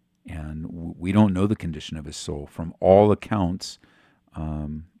grandfather. And we don't know the condition of his soul. From all accounts,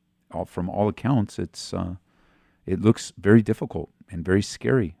 it looks very difficult and very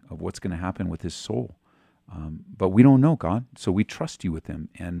scary of what's going to happen with his soul. But we don't know, God, so we trust you with him,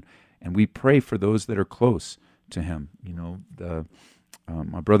 and we pray for those that are close to him.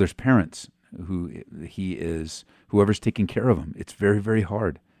 My brother's parents, whoever's taking care of him. It's very, very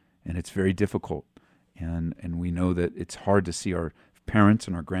hard, and it's very difficult, and we know that it's hard to see our parents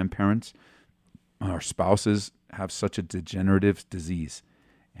and our grandparents, our spouses have such a degenerative disease,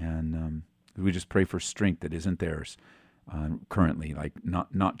 and we just pray for strength that isn't theirs currently, like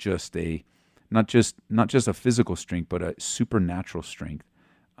not just a physical strength, but a supernatural strength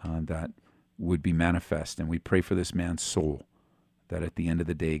that would be manifest. And we pray for this man's soul, that at the end of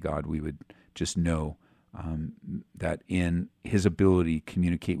the day, God, we would just know that in his ability to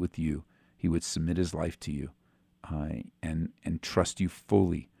communicate with you, he would submit his life to you and trust you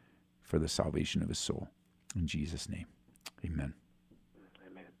fully for the salvation of his soul. In Jesus' name, amen.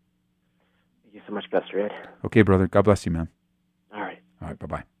 Amen. Thank you so much, Pastor Ed. Okay, brother. God bless you, man. All right.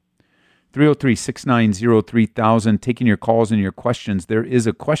 Bye-bye. 303-690-3000, taking your calls and your questions. There is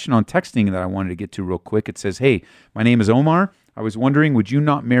a question on texting that I wanted to get to real quick. It says, hey, my name is Omar. I was wondering, would you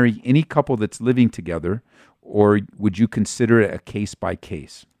not marry any couple that's living together, or would you consider it a case by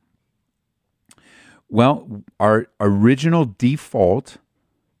case? Well, our original default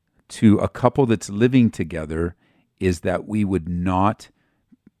to a couple that's living together is that we would not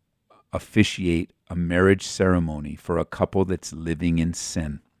officiate a marriage ceremony for a couple that's living in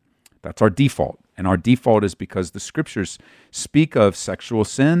sin. That's our default. And our default is because the scriptures speak of sexual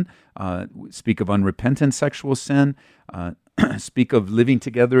sin, speak of unrepentant sexual sin, speak of living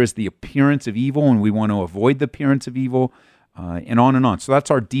together as the appearance of evil, and we want to avoid the appearance of evil, and on and on. So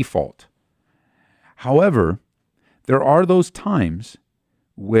that's our default. However, there are those times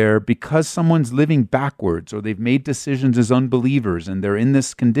where because someone's living backwards or they've made decisions as unbelievers and they're in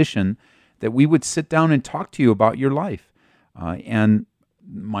this condition, that we would sit down and talk to you about your life. And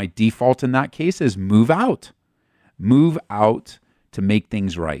my default in that case is move out. Move out to make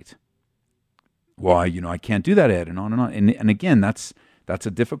things right. Well, I can't do that, Ed, and on and on. And again, that's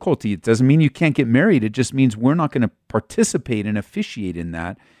a difficulty. It doesn't mean you can't get married. It just means we're not going to participate and officiate in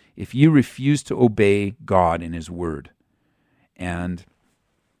that if you refuse to obey God and His Word. And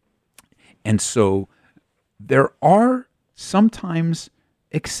so there are sometimes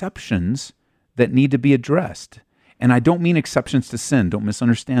exceptions that need to be addressed. And I don't mean exceptions to sin. Don't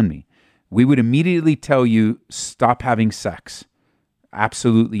misunderstand me. We would immediately tell you, stop having sex.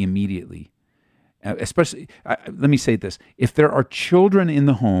 Absolutely immediately. Especially, let me say this. If there are children in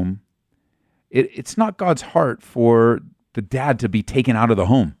the home, it's not God's heart for the dad to be taken out of the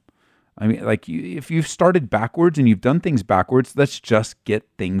home. I mean, like, if you've started backwards and you've done things backwards, let's just get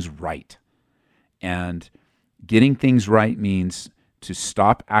things right. And getting things right means to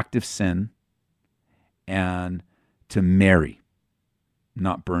stop active sin and to marry,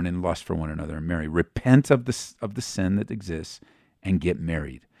 not burn in lust for one another, and marry. Repent of the sin that exists and get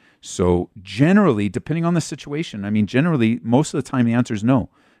married. So generally, depending on the situation, generally, most of the time the answer is no,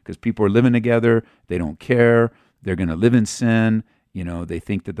 because people are living together, they don't care, they're going to live in sin. They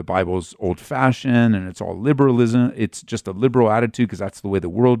think that the Bible's old-fashioned and it's all liberalism. It's just a liberal attitude because that's the way the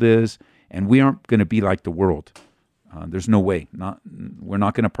world is, and we aren't going to be like the world. There's no way. We're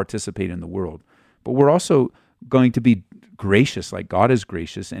not going to participate in the world. But we're also going to be gracious like God is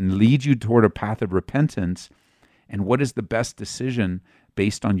gracious and lead you toward a path of repentance. And what is the best decision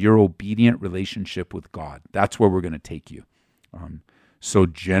based on your obedient relationship with God? That's where we're going to take you. So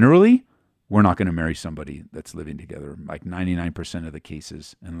generally, we're not going to marry somebody that's living together. Like 99% of the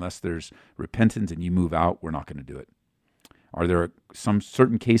cases, unless there's repentance and you move out, we're not going to do it. Are there some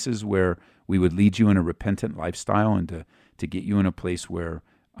certain cases where we would lead you in a repentant lifestyle and to get you in a place where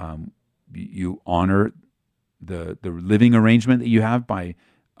you honor the living arrangement that you have by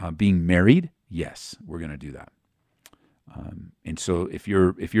being married? Yes, we're going to do that. And so if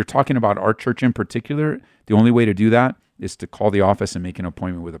you're talking about our church in particular, the only way to do that is to call the office and make an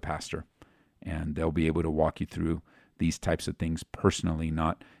appointment with a pastor. And they'll be able to walk you through these types of things personally,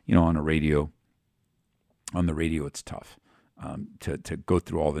 not, on a radio. On the radio, it's tough to go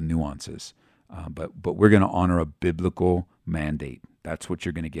through all the nuances. But we're going to honor a biblical mandate. That's what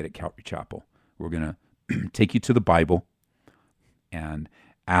you're going to get at Calvary Chapel. We're going to take you to the Bible and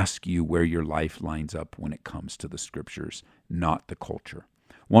ask you where your life lines up when it comes to the scriptures, not the culture.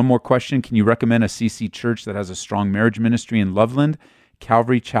 One more question. Can you recommend a CC church that has a strong marriage ministry in Loveland?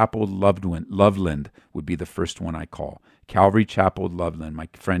 Calvary Chapel Loveland would be the first one I call. Calvary Chapel Loveland, my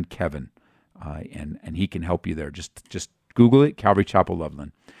friend Kevin, and he can help you there. Just Google it, Calvary Chapel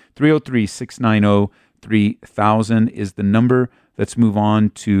Loveland. 303-690-3000 is the number. Let's move on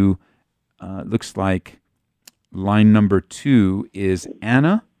to, looks like line number 2 is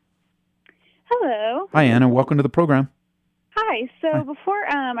Anna. Hello. Hi, Anna. Welcome to the program. Hi. So before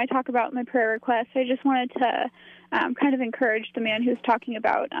I talk about my prayer request, I just wanted to kind of encourage the man who's talking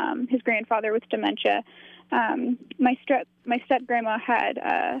about his grandfather with dementia. My step-grandma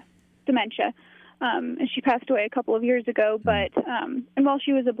had dementia, and she passed away a couple of years ago, but and while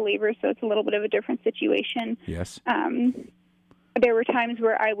she was a believer, so it's a little bit of a different situation. Yes. There were times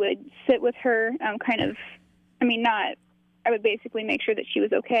where I would sit with her, I would basically make sure that she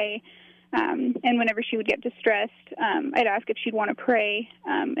was okay. And whenever she would get distressed, I'd ask if she'd want to pray.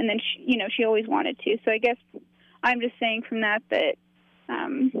 And then she always wanted to. So I guess I'm just saying from that the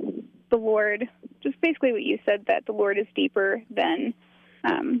Lord, just basically what you said, that the Lord is deeper than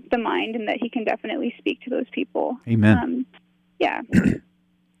the mind, and that He can definitely speak to those people. Amen. Yeah.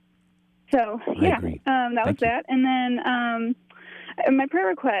 So yeah, that was that. And then my prayer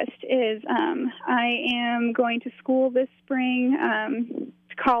request is I am going to school this spring,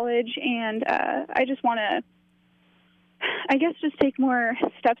 to college, and I just want to, just take more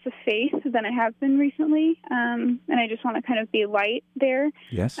steps of faith than I have been recently, and I just want to kind of be a light there.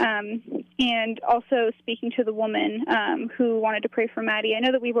 Yes. And also speaking to the woman who wanted to pray for Maddie. I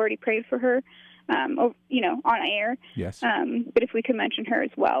know that we've already prayed for her, on air. Yes. But if we could mention her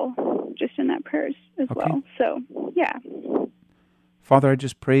as well, just in that prayers as well. So, yeah. Father, I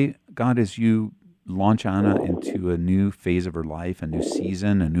just pray, God, as you launch Anna into a new phase of her life, a new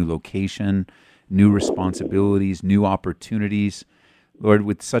season, a new location, new responsibilities, new opportunities, Lord,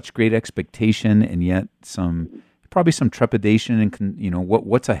 with such great expectation and yet probably some trepidation and,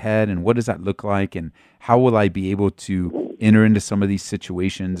 what's ahead and what does that look like and how will I be able to enter into some of these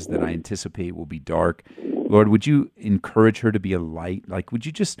situations that I anticipate will be dark. Lord, would you encourage her to be a light? Like, would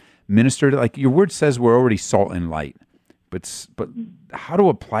you just minister to, like your word says we're already salt and light, but how to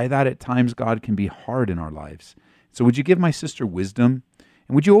apply that at times, God, can be hard in our lives. So would you give my sister wisdom?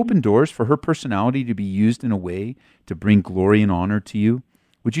 And would you open doors for her personality to be used in a way to bring glory and honor to you?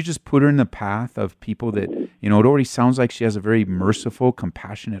 Would you just put her in the path of people that, it already sounds like she has a very merciful,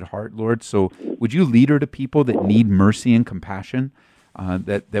 compassionate heart, Lord. So would you lead her to people that need mercy and compassion,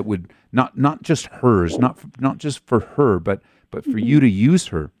 that would not just hers, not just for her, but for you to use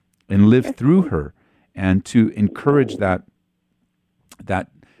her and live through her and to encourage that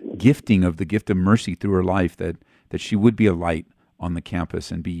gifting of the gift of mercy through her life, that she would be a light on the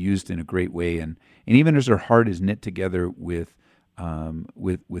campus and be used in a great way. And even as her heart is knit together with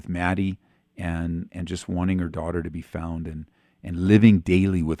Maddie and just wanting her daughter to be found and living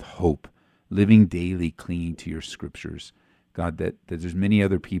daily with hope, living daily clinging to your scriptures. God, that there's many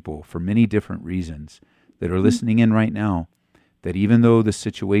other people for many different reasons that are listening in right now, that even though the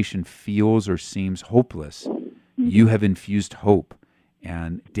situation feels or seems hopeless, you have infused hope.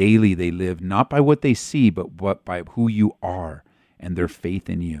 And daily they live not by what they see, but by who you are and their faith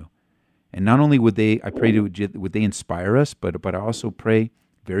in you. And not only would they inspire us, but I also pray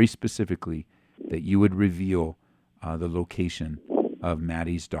very specifically that you would reveal the location of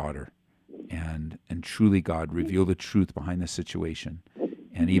Maddie's daughter, and truly, God, reveal the truth behind the situation,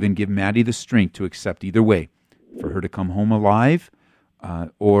 and even give Maddie the strength to accept either way, for her to come home alive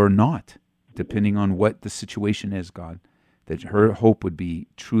or not, depending on what the situation is, God, that her hope would be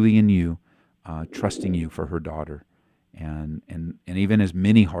truly in you, trusting you for her daughter. And even as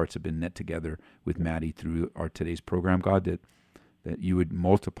many hearts have been knit together with Maddie through our today's program, God, that you would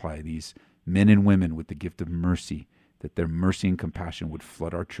multiply these men and women with the gift of mercy, that their mercy and compassion would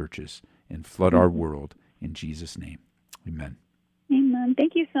flood our churches and flood our world. In Jesus' name, amen. Amen.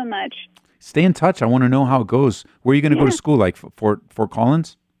 Thank you so much. Stay in touch. I want to know how it goes. Where are you going to go to school, like Fort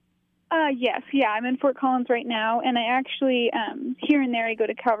Collins? Yes. Yeah, I'm in Fort Collins right now, and I actually, here and there, I go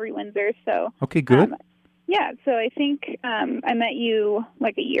to Calvary Windsor. So okay, good. Yeah, so I think I met you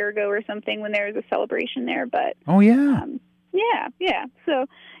like a year ago or something when there was a celebration there. But oh yeah, yeah. So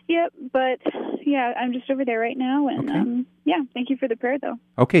but I'm just over there right now, and okay. Thank you for the prayer though.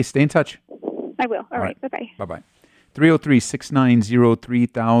 Okay, stay in touch. I will. All right. Bye-bye. Bye-bye.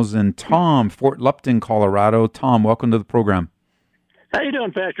 303-690-3000. Tom, Fort Lupton, Colorado. Tom, welcome to the program. How you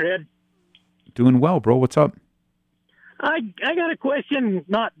doing, Pastor Ed? Doing well, bro. What's up? I got a question,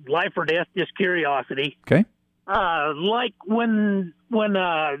 not life or death, just curiosity. Okay. Like when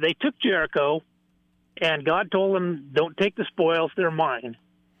they took Jericho, and God told them, "Don't take the spoils; they're mine,"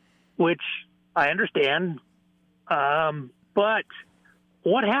 which I understand. But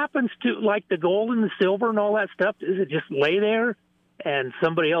what happens to like the gold and the silver and all that stuff? Does it just lay there, and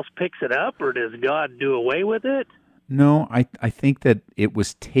somebody else picks it up, or does God do away with it? No, I think that it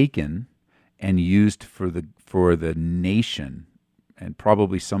was taken and used for the nation, and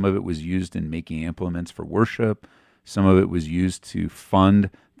probably some of it was used in making implements for worship. Some of it was used to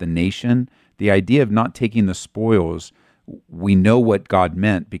fund the nation. The idea of not taking the spoils, we know what God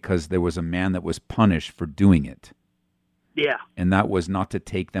meant because there was a man that was punished for doing it. Yeah. And that was not to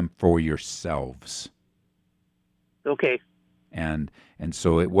take them for yourselves. Okay. And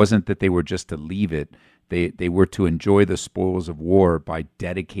so it wasn't that they were just to leave it. They were to enjoy the spoils of war by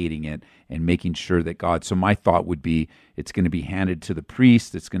dedicating it and making sure that God. So my thought would be it's going to be handed to the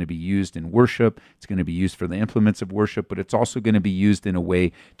priest. It's going to be used in worship. It's going to be used for the implements of worship, but it's also going to be used in a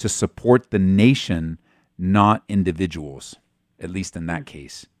way to support the nation, not individuals, at least in that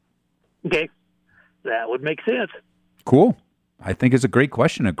case. Okay. That would make sense. Cool. I think it's a great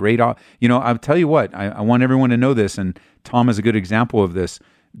question. A great, I'll tell you what, I want everyone to know this, and Tom is a good example of this.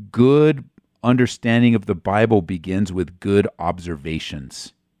 Good understanding of the Bible begins with good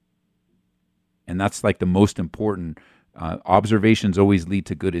observations. And that's like the most important. Observations always lead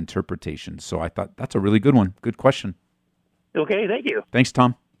to good interpretations. So I thought that's a really good one. Good question. Okay, thank you. Thanks,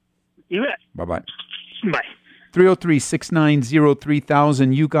 Tom. You bet. Bye-bye. Bye.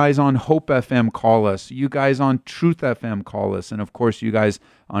 303-690-3000. You guys on Hope FM, call us. You guys on Truth FM, call us. And, of course, you guys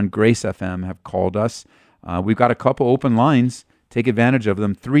on Grace FM have called us. We've got a couple open lines. Take advantage of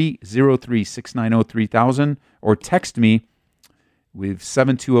them. 303-690-3000 or text me with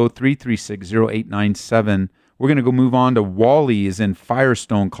 720-336-0897. We're going to go move on to Wally is in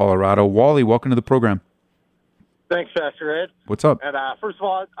Firestone, Colorado. Wally, welcome to the program. Thanks, Pastor Ed. What's up? And first of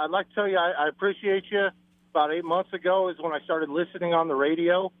all, I'd like to tell you I appreciate you. About 8 months ago is when I started listening on the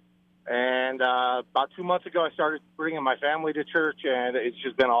radio. And about 2 months ago, I started bringing my family to church, and it's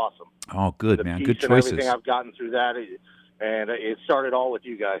just been awesome. Oh, good, man. Good choices. choices. Everything I've gotten through that, and it started all with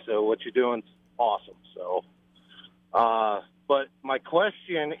you guys. So what you're doing is awesome. So, but my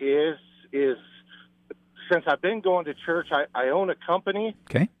question is since I've been going to church, I own a company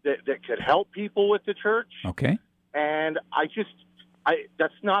that could help people with the church. Okay. And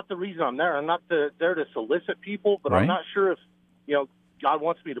that's not the reason I'm there. I'm not there to solicit people, but Right. I'm not sure if, God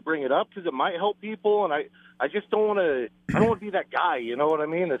wants me to bring it up because it might help people. And I just don't want to, I don't want to be that guy, you know what I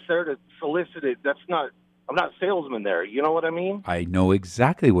mean? That's there to solicit it. I'm not a salesman there. You know what I mean? I know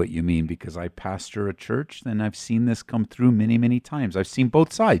exactly what you mean because I pastor a church and I've seen this come through many, many times. I've seen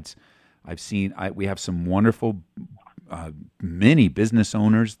both sides. We have some wonderful, many business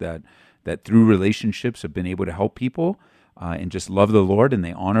owners that through relationships have been able to help people and just love the Lord and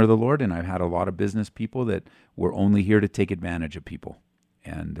they honor the Lord. And I've had a lot of business people that were only here to take advantage of people.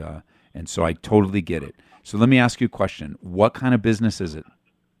 And so I totally get it. So let me ask you a question. What kind of business is it?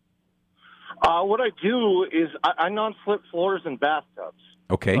 What I do is I non-slip floors and bathtubs.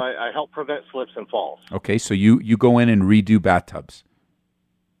 Okay. So I help prevent slips and falls. Okay, so you go in and redo bathtubs.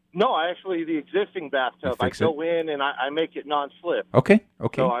 No, the existing bathtub, I go in and I make it non-slip. Okay.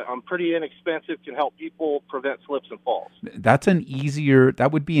 So I'm pretty inexpensive, can help people prevent slips and falls. That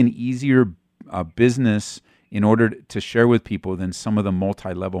would be an easier business in order to share with people than some of the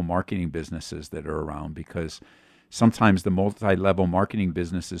multi-level marketing businesses that are around, because sometimes the multi-level marketing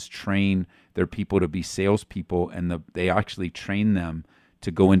businesses train their people to be salespeople, and they actually train them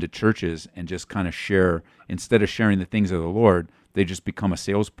to go into churches and just kind of share. Instead of sharing the things of the Lord, they just become a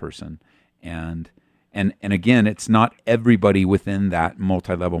salesperson. And again, it's not everybody within that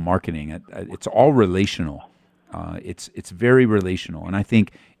multi-level marketing. It's all relational. It's very relational. And I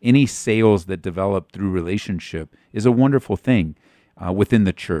think any sales that develop through relationship is a wonderful thing within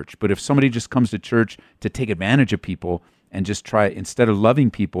the church. But if somebody just comes to church to take advantage of people and just try, instead of loving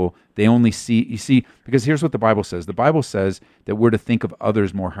people, they only see, because here's what the Bible says. The Bible says that we're to think of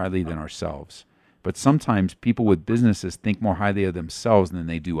others more highly than ourselves. But sometimes people with businesses think more highly of themselves than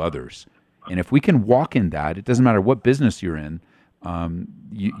they do others. And if we can walk in that, it doesn't matter what business you're in,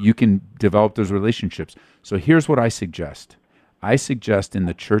 you can develop those relationships. So here's what I suggest. I suggest in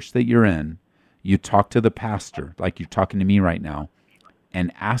the church that you're in, you talk to the pastor, like you're talking to me right now,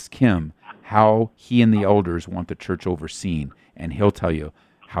 and ask him how he and the elders want the church overseen. And he'll tell you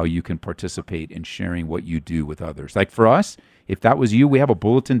how you can participate in sharing what you do with others. Like for us, if that was you, we have a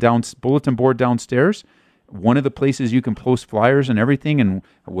bulletin board downstairs. One of the places you can post flyers and everything, and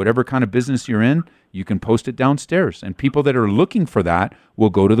whatever kind of business you're in, you can post it downstairs. And people that are looking for that will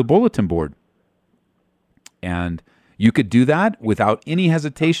go to the bulletin board. And you could do that without any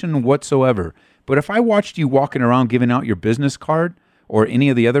hesitation whatsoever. But if I watched you walking around giving out your business card, or any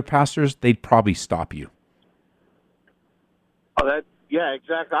of the other pastors, they'd probably stop you. Oh, yeah,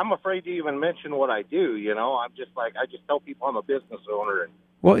 exactly. I'm afraid to even mention what I do. I'm just I just tell people I'm a business owner.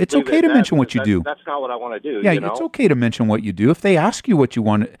 Well, it's okay to mention what you do. That's not what I want to do. Yeah, it's okay to mention what you do. If they ask you what you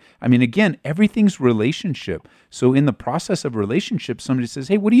want, again, everything's relationship. So in the process of relationship, somebody says,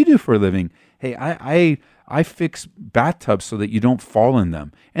 "Hey, what do you do for a living?" "Hey, I fix bathtubs so that you don't fall in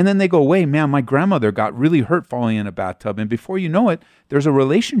them." And then they go, "Wait, man, my grandmother got really hurt falling in a bathtub." And before you know it, there's a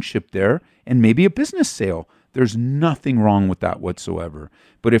relationship there and maybe a business sale. There's nothing wrong with that whatsoever.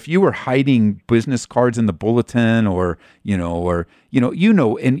 But if you were hiding business cards in the bulletin and you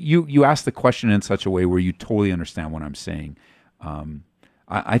ask the question in such a way where you totally understand what I'm saying,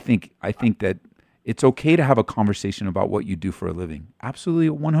 I think that it's okay to have a conversation about what you do for a living. Absolutely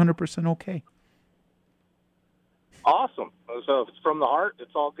 100% okay. Awesome. So if it's from the heart,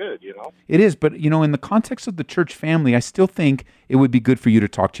 it's all good, It is, but, in the context of the church family, I still think it would be good for you to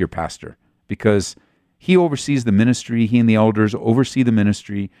talk to your pastor, because he oversees the ministry. He and the elders oversee the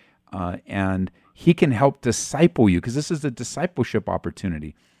ministry, and he can help disciple you, because this is a discipleship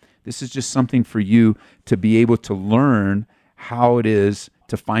opportunity. This is just something for you to be able to learn how it is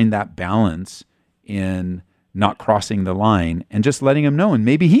to find that balance in not crossing the line and just letting him know. And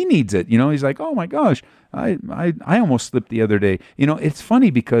maybe he needs it. He's like, "Oh my gosh, I almost slipped the other day." It's funny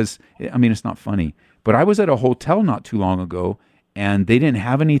because, it's not funny, but I was at a hotel not too long ago and they didn't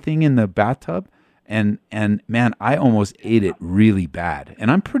have anything in the bathtub. And man, I almost ate it really bad.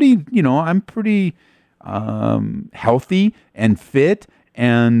 And I'm pretty healthy and fit.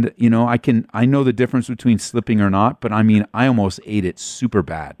 And, you know, I know the difference between slipping or not, but I mean, I almost ate it super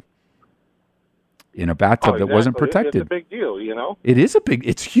bad in a bathtub that wasn't protected. It's a big deal, you know?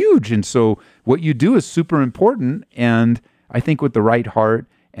 It's huge. And so what you do is super important. And I think with the right heart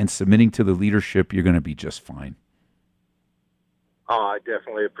and submitting to the leadership, you're going to be just fine. Oh, I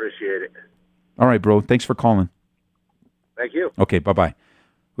definitely appreciate it. All right, bro. Thanks for calling. Thank you. Okay, bye-bye.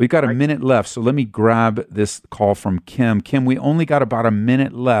 We've got a minute left, so let me grab this call from Kim. Kim, we only got about a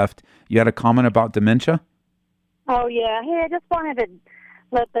minute left. You had a comment about dementia? Oh, yeah. Hey, I just wanted to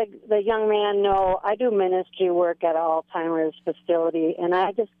let the young man know I do ministry work at an Alzheimer's facility, and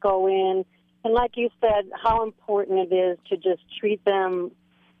I just go in, and like you said, how important it is to just treat them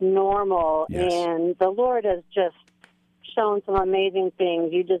normal. Yes. And the Lord has just shown some amazing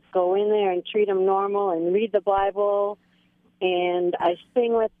things. You just go in there and treat them normal and read the Bible, and I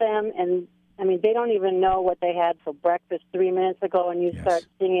sing with them, and I mean, they don't even know what they had for breakfast 3 minutes ago, and you start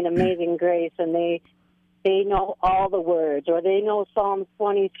singing Amazing Grace, and they know all the words, or they know Psalm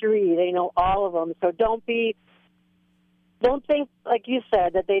 23. They know all of them. So don't think, like you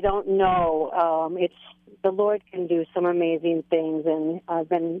said, that they don't know. It's the Lord can do some amazing things, and I've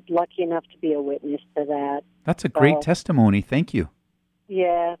been lucky enough to be a witness to that. That's a great testimony. Thank you.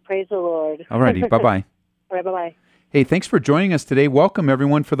 Yeah, praise the Lord. All righty, bye-bye. All right, bye-bye. Hey, thanks for joining us today. Welcome,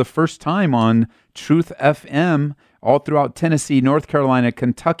 everyone, for the first time on Truth FM, all throughout Tennessee, North Carolina,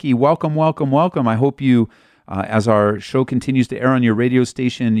 Kentucky. Welcome, welcome, welcome. I hope you, as our show continues to air on your radio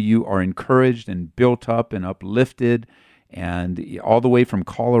station, you are encouraged and built up and uplifted. And all the way from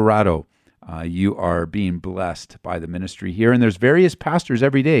Colorado, you are being blessed by the ministry here. And there's various pastors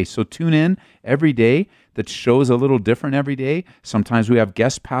every day. So tune in every day. The show's a little different every day. Sometimes we have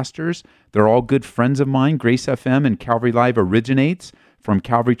guest pastors. They're all good friends of mine. Grace FM and Calvary Live originates from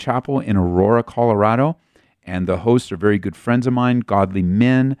Calvary Chapel in Aurora, Colorado. And the hosts are very good friends of mine, godly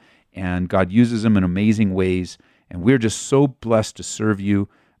men, and God uses them in amazing ways. And we're just so blessed to serve you.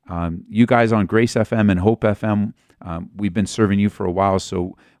 You guys on Grace FM and Hope FM, we've been serving you for a while,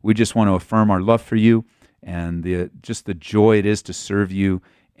 so we just want to affirm our love for you and just the joy it is to serve you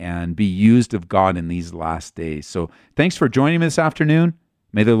and be used of God in these last days. So thanks for joining me this afternoon.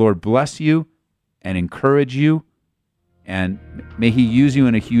 May the Lord bless you and encourage you, and may He use you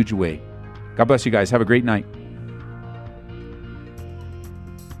in a huge way. God bless you guys. Have a great night.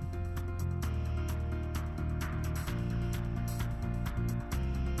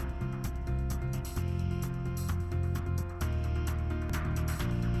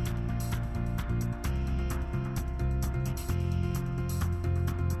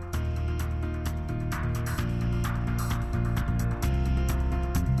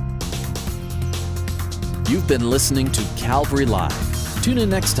 You've been listening to Calvary Live. Tune in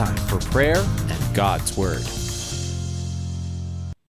next time for prayer and God's Word.